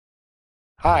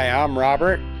Hi, I'm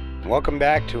Robert. Welcome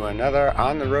back to another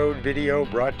on the road video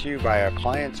brought to you by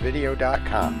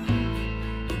ApplianceVideo.com.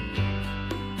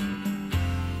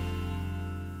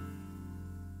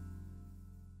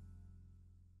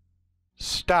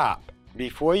 Stop.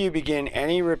 Before you begin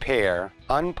any repair,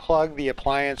 unplug the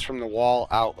appliance from the wall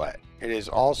outlet. It is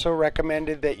also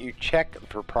recommended that you check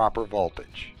for proper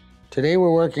voltage. Today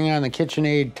we're working on the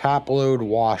KitchenAid top load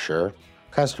washer.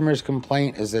 Customer's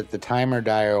complaint is that the timer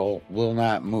dial will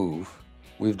not move.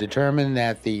 We've determined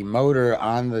that the motor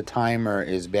on the timer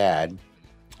is bad,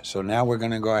 so now we're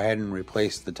going to go ahead and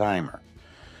replace the timer.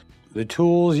 The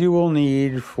tools you will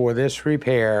need for this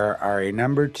repair are a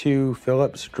number 2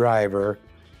 Phillips driver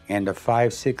and a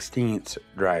 5/16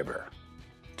 driver.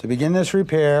 To begin this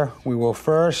repair, we will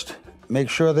first make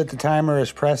sure that the timer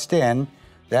is pressed in.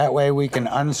 That way we can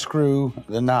unscrew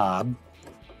the knob.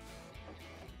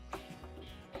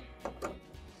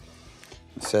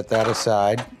 Set that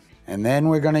aside. And then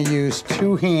we're going to use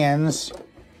 2 hands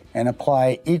and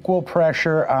apply equal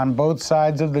pressure on both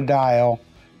sides of the dial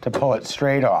to pull it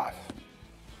straight off.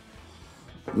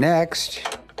 Next,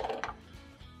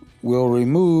 we'll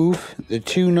remove the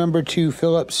 2 number 2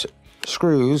 Phillips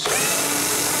screws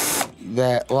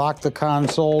that lock the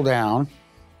console down.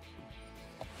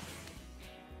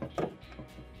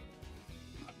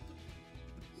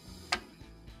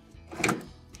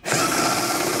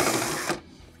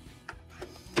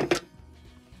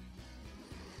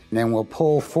 Then we'll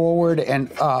pull forward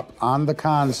and up on the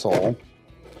console,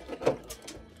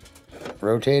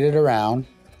 rotate it around,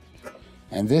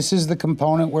 and this is the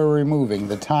component we're removing,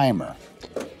 the timer.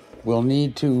 We'll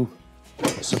need to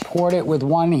support it with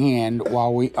one hand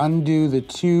while we undo the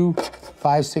 2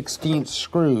 5/16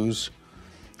 screws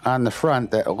on the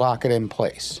front that lock it in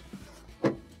place.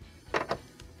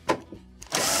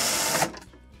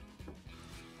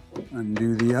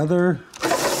 Undo the other.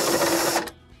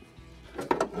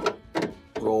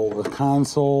 Roll the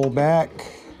console back,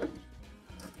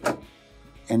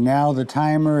 and now the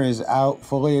timer is out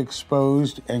fully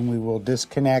exposed, and we will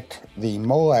disconnect the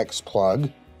Molex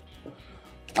plug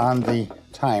on the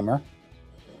timer,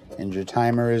 and your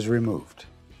timer is removed.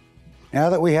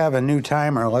 Now that we have a new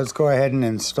timer, let's go ahead and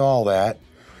install that.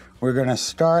 We're going to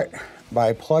start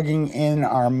by plugging in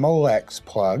our Molex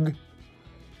plug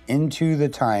into the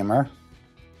timer.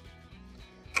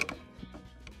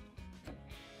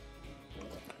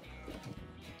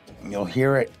 You'll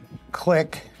hear it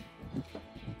click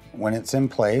when it's in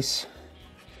place.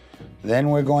 Then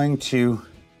we're going to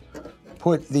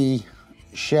put the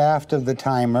shaft of the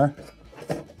timer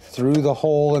through the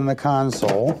hole in the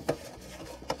console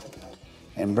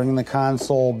and bring the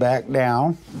console back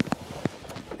down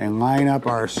and line up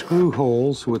our screw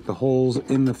holes with the holes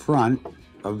in the front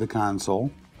of the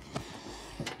console.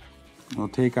 We'll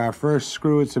take our first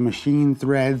screw. It's a machine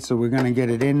thread, so we're going to get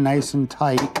it in nice and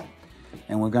tight.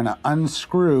 And we're going to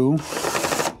unscrew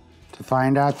to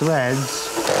find our threads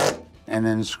and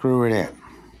then screw it in.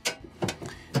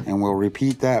 And we'll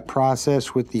repeat that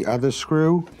process with the other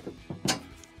screw.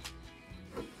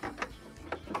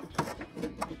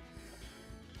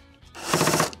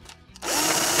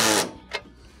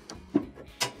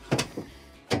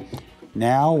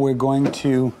 Now we're going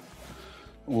to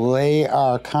lay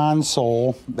our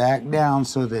console back down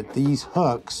so that these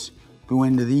hooks go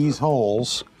into these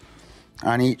holes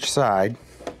on each side,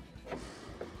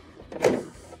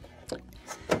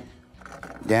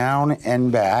 down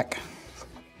and back,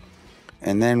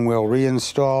 and then we'll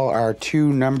reinstall our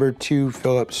 2 number 2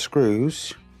 Phillips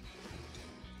screws,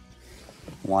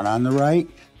 one on the right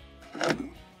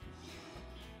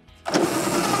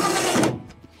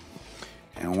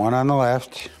and one on the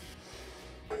left.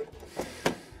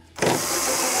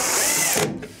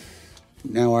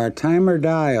 Now our timer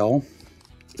dial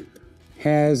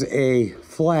has a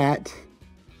flat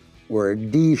or a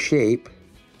D shape.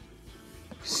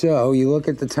 So you look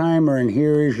at the timer and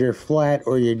here is your flat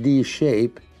or your D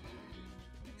shape,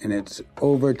 and it's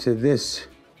over to this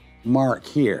mark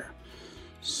here.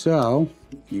 So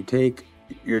you take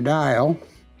your dial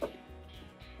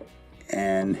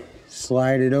and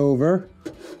slide it over,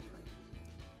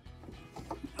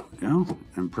 there we go,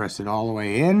 and press it all the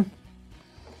way in.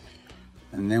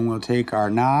 And then we'll take our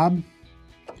knob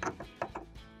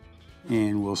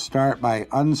and we'll start by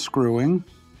unscrewing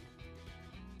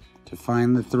to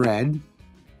find the thread.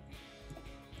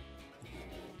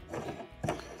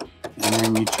 And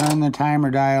then you turn the timer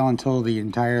dial until the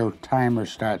entire timer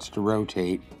starts to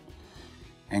rotate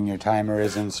and your timer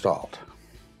is installed.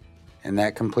 And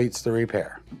that completes the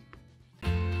repair.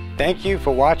 Thank you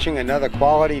for watching another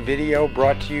quality video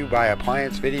brought to you by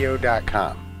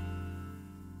ApplianceVideo.com.